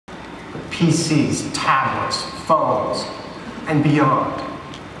PCs, tablets, phones, and beyond.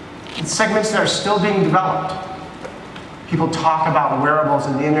 In segments that are still being developed. People talk about wearables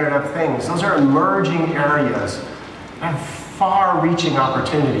and the Internet of Things. Those are emerging areas and far-reaching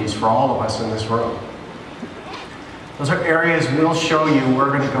opportunities for all of us in this room. Those are areas we'll show you we're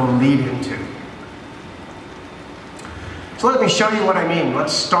going to go lead into. So let me show you what I mean.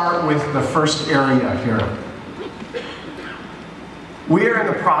 Let's start with the first area here. We are in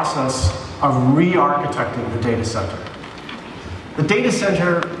the process of re-architecting the data center. The data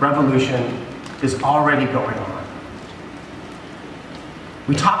center revolution is already going on.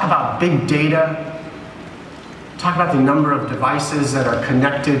 We talk about big data, talk about the number of devices that are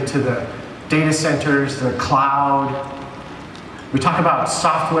connected to the data centers, the cloud. We talk about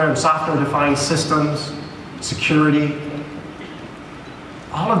software and software-defined systems, security.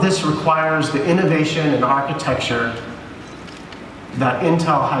 All of this requires the innovation and architecture that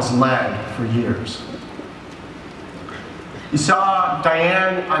Intel has led for years. You saw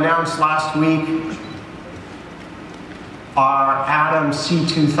Diane announce last week our Atom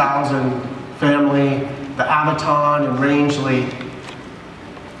C2000 family, the Avaton and Rangeley.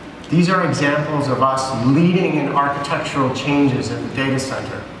 These are examples of us leading in architectural changes in the data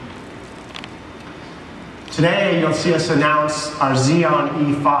center. Today, you'll see us announce our Xeon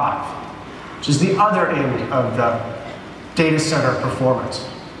E5, which is the other end of the data center performance,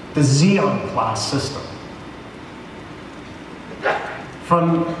 the Xeon class system.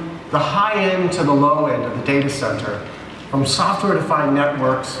 From the high end to the low end of the data center, from software-defined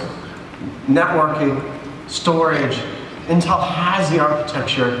networks, networking, storage, Intel has the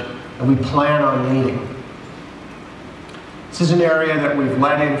architecture that we plan on leading. This is an area that we've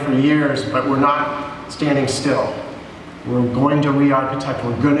led in for years, but we're not standing still. We're going to re-architect.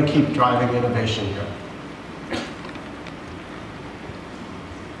 We're going to keep driving innovation here.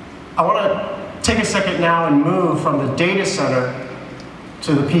 I want to take a second now and move from the data center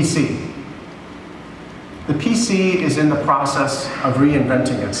to the PC. The PC is in the process of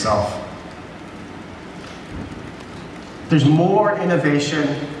reinventing itself. There's more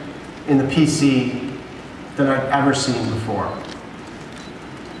innovation in the PC than I've ever seen before.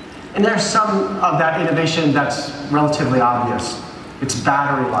 And there's some of that innovation that's relatively obvious. It's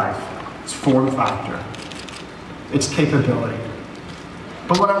battery life, it's form factor, it's capability.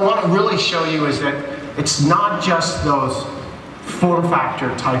 But what I want to really show you is that it's not just those form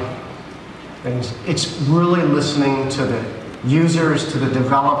factor type things. It's really listening to the users, to the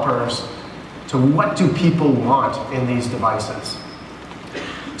developers, to what do people want in these devices.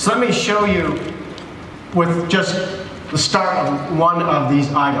 So let me show you with just the start of one of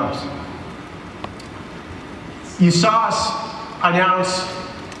these items. You saw us announce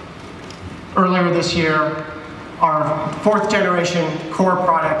earlier this year our 4th generation core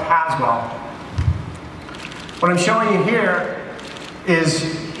product, Haswell. What I'm showing you here is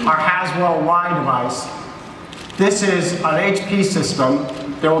our Haswell Y device. This is an HP system.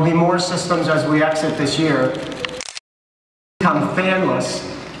 There will be more systems as we exit this year. Become fanless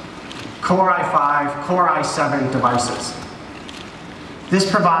Core i5, Core i7 devices. This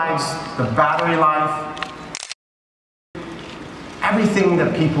provides the battery life, everything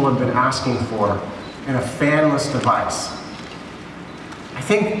that people have been asking for in a fanless device. I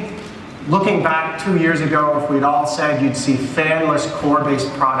think looking back 2 years ago, if we'd all said you'd see fanless core-based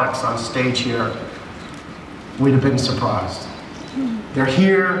products on stage here, we'd have been surprised. They're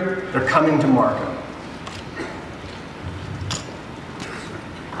here, they're coming to market.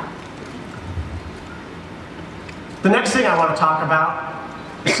 The next thing I want to talk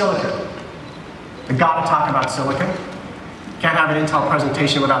about is silicon. I've got to talk about silicon. Can't have an Intel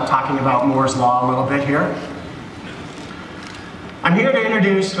presentation without talking about Moore's Law a little bit here. I'm here to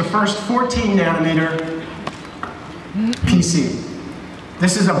introduce the first 14 nanometer PC.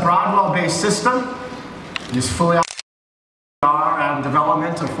 This is a Broadwell-based system. It is fully in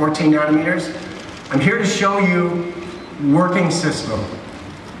development of 14 nanometers. I'm here to show you working system.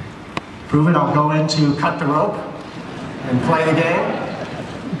 Prove it, I'll go into cut the rope and play the game.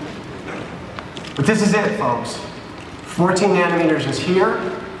 But this is it, folks. 14 nanometers is here.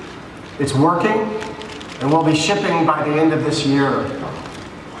 It's working, and we'll be shipping by the end of this year.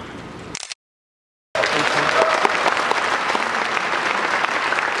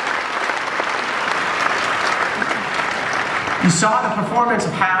 You saw the performance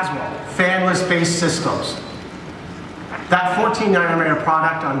of Haswell, fanless-based systems. That 14 nanometer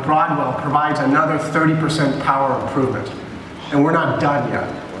product on Broadwell provides another 30% power improvement. And we're not done yet.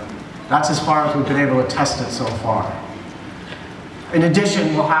 That's as far as we've been able to test it so far. In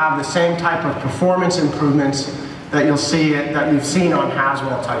addition, we'll have the same type of performance improvements that you've seen on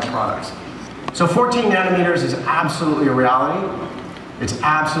Haswell type products. So 14 nanometers is absolutely a reality. It's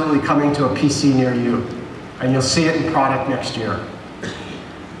absolutely coming to a PC near you. And you'll see it in product next year.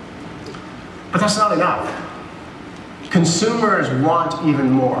 But that's not enough. Consumers want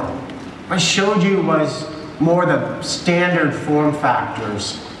even more. What I showed you was more the standard form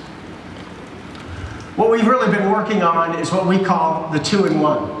factors. What we've really been working on is what we call the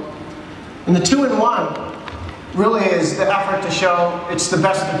 2-in-1. And the 2-in-1 really is the effort to show it's the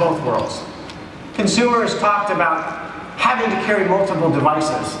best of both worlds. Consumers talked about having to carry multiple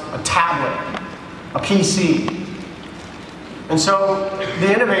devices, a tablet, a PC. And so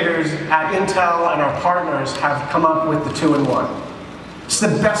the innovators at Intel and our partners have come up with the 2-in-1. It's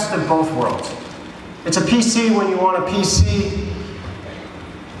the best of both worlds. It's a PC when you want a PC.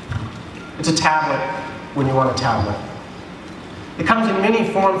 It's a tablet when you want a tablet. It comes in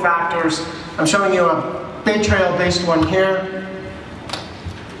many form factors. I'm showing you a Bay Trail-based one here.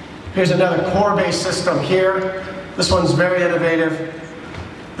 Here's another core-based system here. This one's very innovative.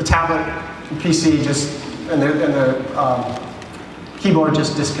 The tablet, the PC, and the keyboard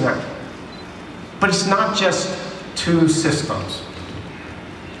just disconnect. But it's not just two systems.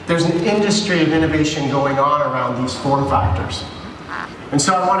 There's an industry of innovation going on around these form factors. And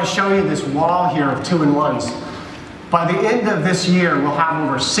so I want to show you this wall here of 2-in-1s. By the end of this year, we'll have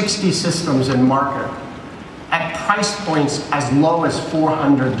over 60 systems in market at price points as low as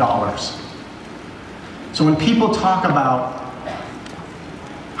 $400. So when people talk about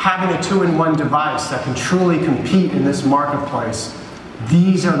having a 2-in-1 device that can truly compete in this marketplace,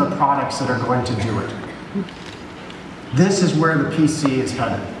 these are the products that are going to do it. This is where the PC is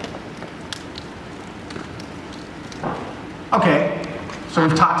headed. Okay, so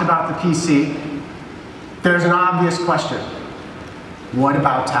we've talked about the PC. There's an obvious question. What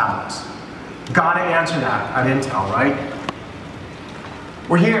about tablets? Gotta answer that at Intel, right?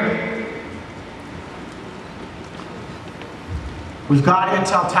 We're here. We've got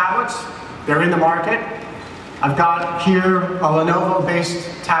Intel tablets. They're in the market. I've got here a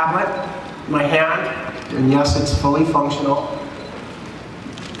Lenovo-based tablet in my hand, and yes, it's fully functional.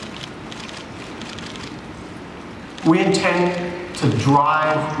 We intend to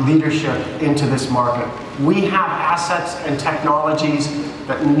drive leadership into this market. We have assets and technologies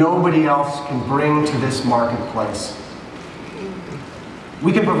that nobody else can bring to this marketplace.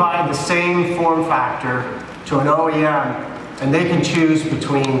 We can provide the same form factor to an OEM, and they can choose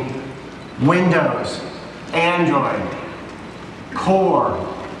between Windows, Android, Core,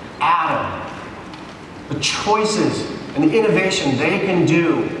 Atom. The choices and the innovation they can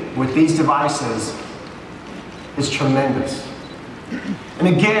do with these devices is tremendous. And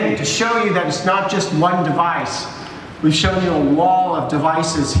again, to show you that it's not just one device, we've shown you a wall of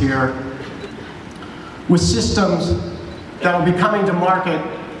devices here with systems that will be coming to market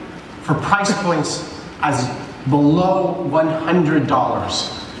for price points as below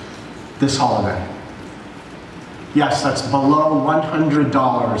 $100 this holiday. Yes, that's below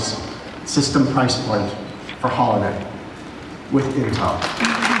 $100 system price point for holiday with Intel.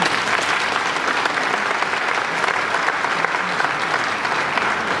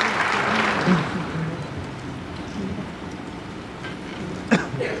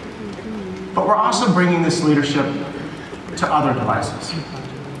 But we're also bringing this leadership to other devices.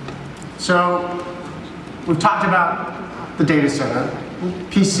 So we've talked about the data center,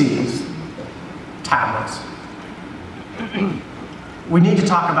 PCs, tablets. We need to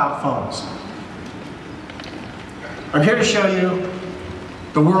talk about phones. I'm here to show you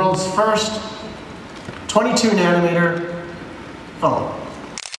the world's first 22 nanometer phone.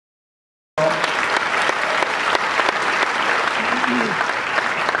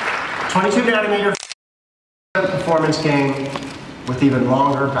 22 nanometer performance gain with even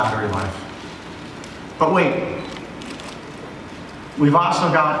longer battery life. But wait, we've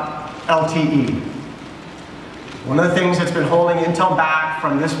also got LTE. One of the things that's been holding Intel back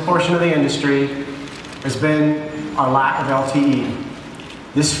from this portion of the industry has been our lack of LTE.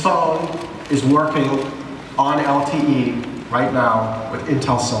 This phone is working on LTE right now with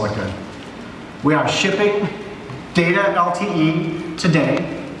Intel Silicon. We are shipping data LTE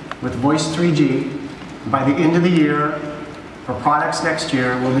today with voice 3G. By the end of the year, for products next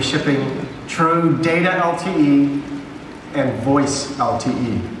year, we'll be shipping true data LTE and voice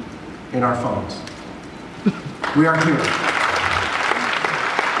LTE in our phones. We are here.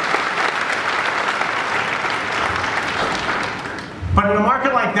 But in a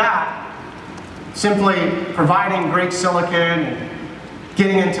market like that, simply providing great silicon and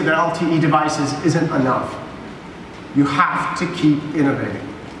getting into the LTE devices isn't enough. You have to keep innovating.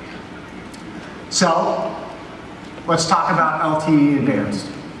 So, let's talk about LTE Advanced.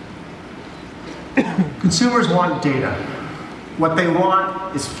 Consumers want data. What they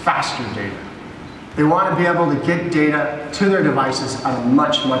want is faster data. They want to be able to get data to their devices at a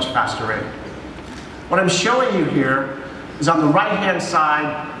much, much faster rate. What I'm showing you here is on the right-hand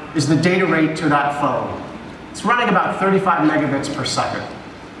side is the data rate to that phone. It's running about 35 megabits per second.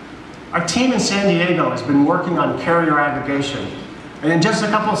 Our team in San Diego has been working on carrier aggregation. And in just a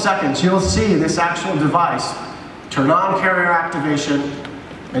couple of seconds, you'll see this actual device turn on carrier activation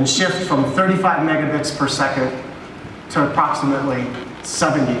and shift from 35 megabits per second to approximately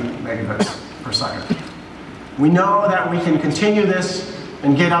 70 megabits per second. We know that we can continue this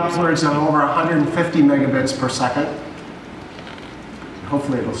and get upwards of over 150 megabits per second.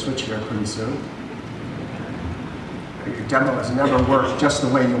 Hopefully it'll switch here pretty soon. Your demo has never worked just the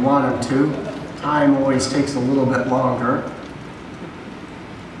way you want it to. Time always takes a little bit longer.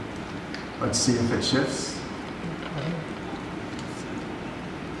 Let's see if it shifts.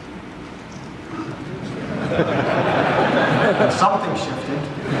 Something shifted.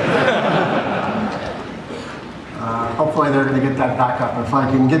 Hopefully they're going to get that back up. If I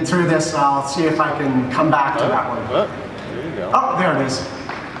can get through this, I'll see if I can come back to that one. There you go. Oh, there it is.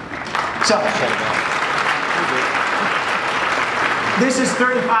 So, this is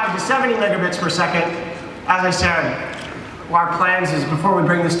 35 to 70 megabits per second. As I said, our plans is before we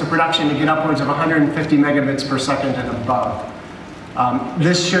bring this to production to get upwards of 150 megabits per second and above.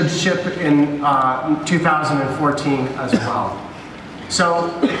 This should ship in 2014 as well. So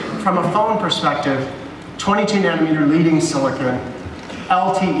from a phone perspective, 22 nanometer leading silicon,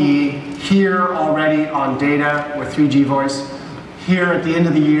 LTE, here already on data with 3G voice, here at the end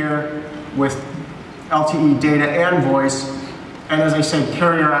of the year with LTE data and voice, and as I said,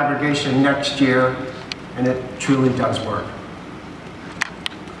 carrier aggregation next year, and it truly does work.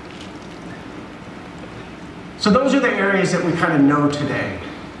 So those are the areas that we kind of know today.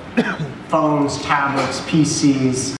 Phones, tablets, PCs.